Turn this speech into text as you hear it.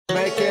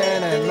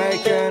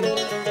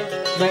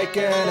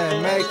Making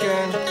and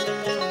making,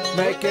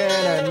 making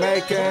and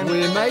making,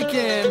 we're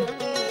making.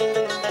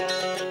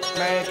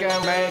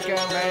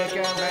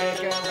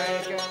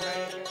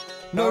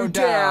 No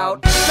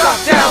doubt. Shut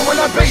down when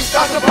the beat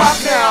starts to pop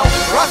now.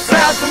 Rough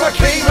sounds from a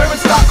key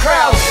moving stop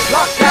crowd.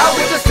 Locked out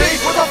with the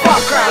steeds with a fuck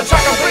crowd.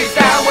 Chuck and beats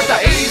down with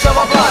the ease of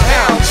a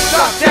bloodhound.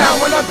 Shut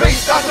down when the beat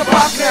starts to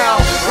pop now.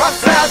 Rough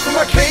sounds from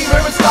a key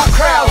moving stop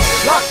crowd.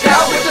 Locked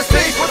out with the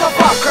steeds with a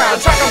fuck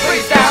crowd. Chuck and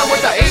beats down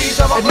with the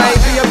ease of a bloodhound. It may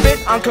be a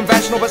bit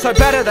unconventional, but so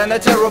better than the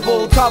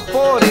terrible top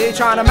 40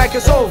 trying to make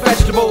us all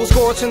vegetables.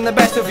 Scorching the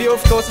best of you,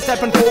 of course, a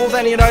step and fall.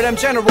 Then you know them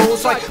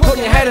generals like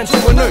putting your head into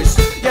a noose.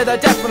 Yeah, they're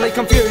definitely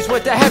confused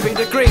with the heavy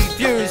degree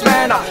views.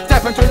 Man, I'm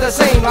stepping through the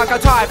scene like a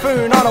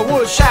typhoon on a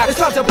wood shack. It's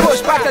time to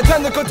push back and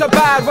turn the good to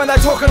bad when they're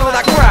talking all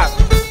that crap.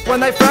 When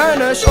they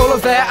furnish all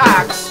of their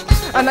acts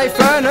and they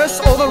furnace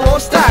all the raw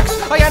stacks.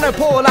 I ain't no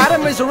poor lad,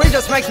 and misery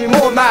just makes me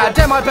more mad.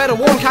 Damn, I better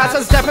warn cats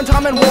and step in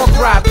time and walk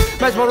rap.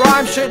 Measure my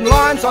rhyme, shooting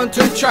lines on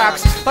 2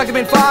 tracks like I've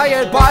been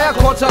fired by a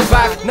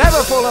quarterback.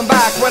 Never falling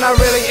back when I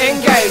really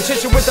engage.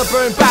 Hit you with the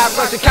boom back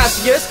like the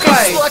Cassius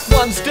Clay. It's like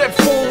 1 step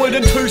forward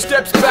and 2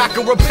 steps back,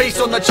 or a piece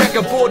on the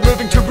checkerboard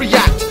moving to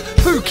react.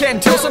 Who can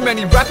tell? So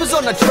many rappers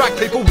on the track.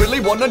 People really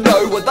wanna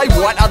know, are they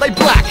white, are they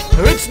black?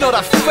 It's not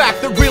a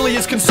fact that really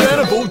is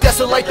concernable.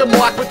 Desolate the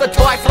mic with a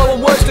tight flow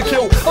and words to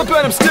kill. I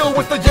burn them still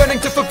with the yearning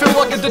to fulfill,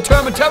 like a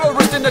determined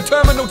terrorist in the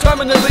terminal,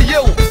 terminally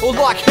ill. Or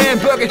like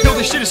Hamburger Hill,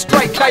 this shit is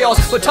straight chaos.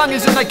 My tongue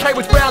is in AK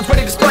with rounds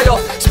ready to spray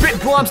off.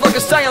 Spit rhymes like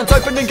a seance,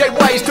 opening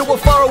gateways to a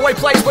faraway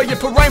place where your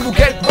parade will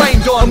get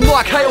rained on. I'm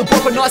like Hale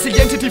Bopp, an icy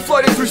entity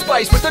floating through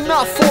space with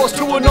enough force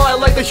to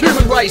annihilate the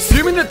human race.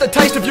 Assuming that the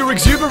taste of your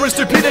exuberant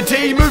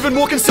stupidity moving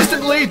more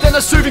consistently than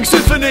a soothing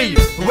symphony.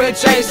 We're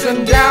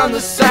chasing down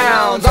the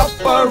sounds,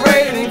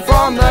 operating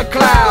from the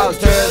clouds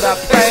to the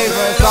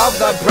pavements of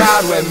the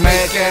proud. We're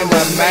making,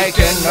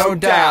 no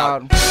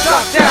doubt.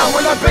 Shut down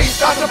when the beat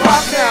starts to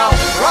pop now.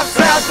 Rough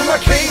sounds from a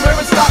key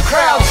moving stop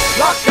crowd.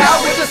 Locked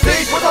out with the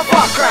steeds with a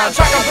fuck crowd.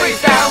 Chuck and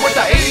beats down with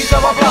the ease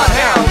of a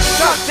bloodhound.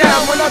 Shut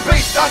down when the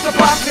beat starts to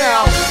pop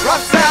now.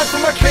 Rough sounds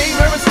from a key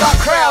moving stop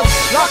crowd.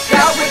 Locked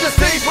out with the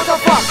steeds with a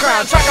fuck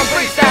crowd. Chuck and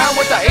beats down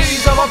with the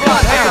ease of a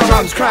bloodhound. As the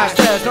drums crash,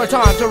 there's no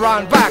time to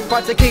run back,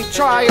 but to keep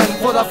trying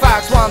for the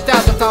facts.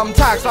 1,000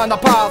 thumbtacks on the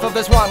path of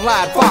this one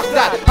lad. Fuck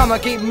that,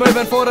 I'ma keep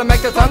moving forward to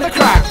make the thunder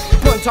crack.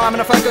 Putting time in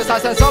the focus, I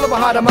stand solid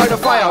behind a motor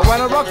fire. When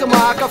I rock the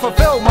mic, I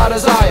fulfill my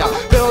desire.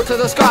 Build to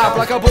the sky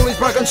like a bully's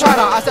broken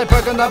china. I stay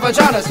broken the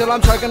vagina, still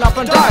I'm choking up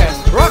and dying.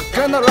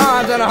 Rocking the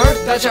rhymes and I hope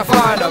that you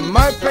find them.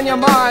 Open your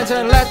minds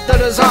and let the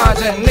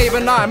designs in.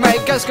 Even I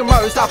make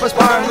Eskimos stop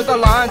aspiring with the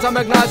lines I'm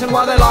igniting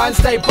while their lines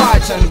stay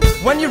biting.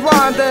 When you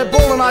rhyme, they're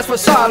balling eyes for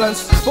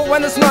silence. But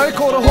when the snow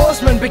called a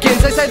horseman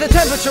begins, they say the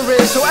temperature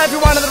is. So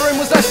everyone in the room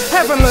was left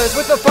heavenless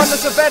with the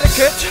funness of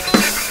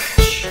etiquette.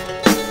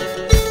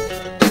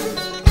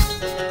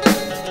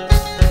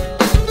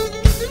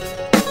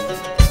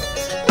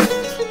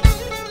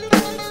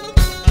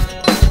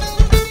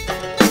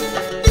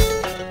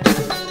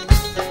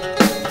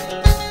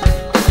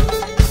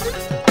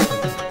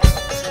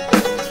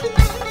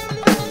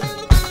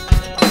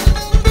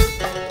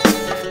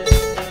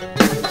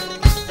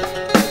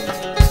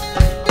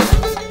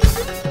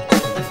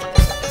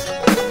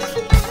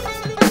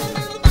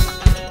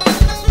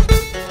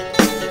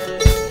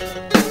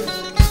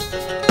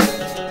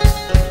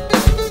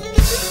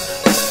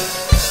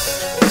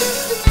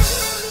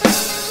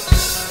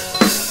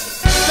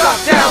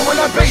 When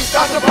the beat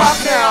starts to pop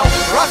now.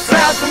 Rough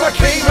sounds from a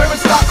key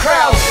moving stop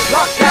crowd.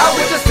 Locked out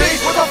with the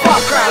steeds with a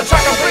fuck crowd. Chuck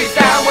and beats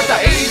down with the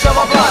ease of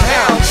a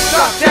bloodhound.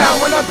 Shut down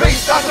when the beat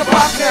starts to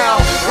pop now.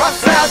 Rough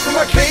sounds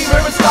from a key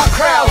moving stop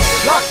crowd.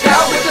 Locked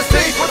out with the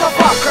steeds with a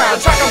fuck crowd.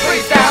 Chuck and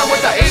beats down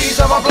with the ease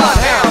of a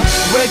bloodhound.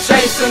 We're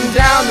chasing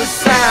down the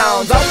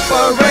sounds,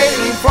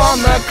 operating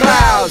from the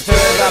clouds to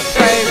the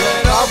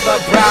pavement of the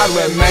proud.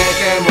 We're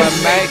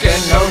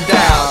making, no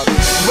doubt.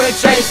 We're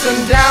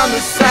chasing down the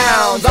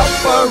sounds,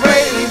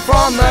 operating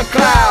from the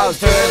clouds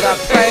to the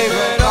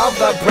pavement of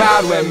the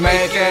proud. We're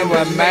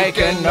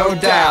making, no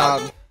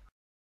doubt.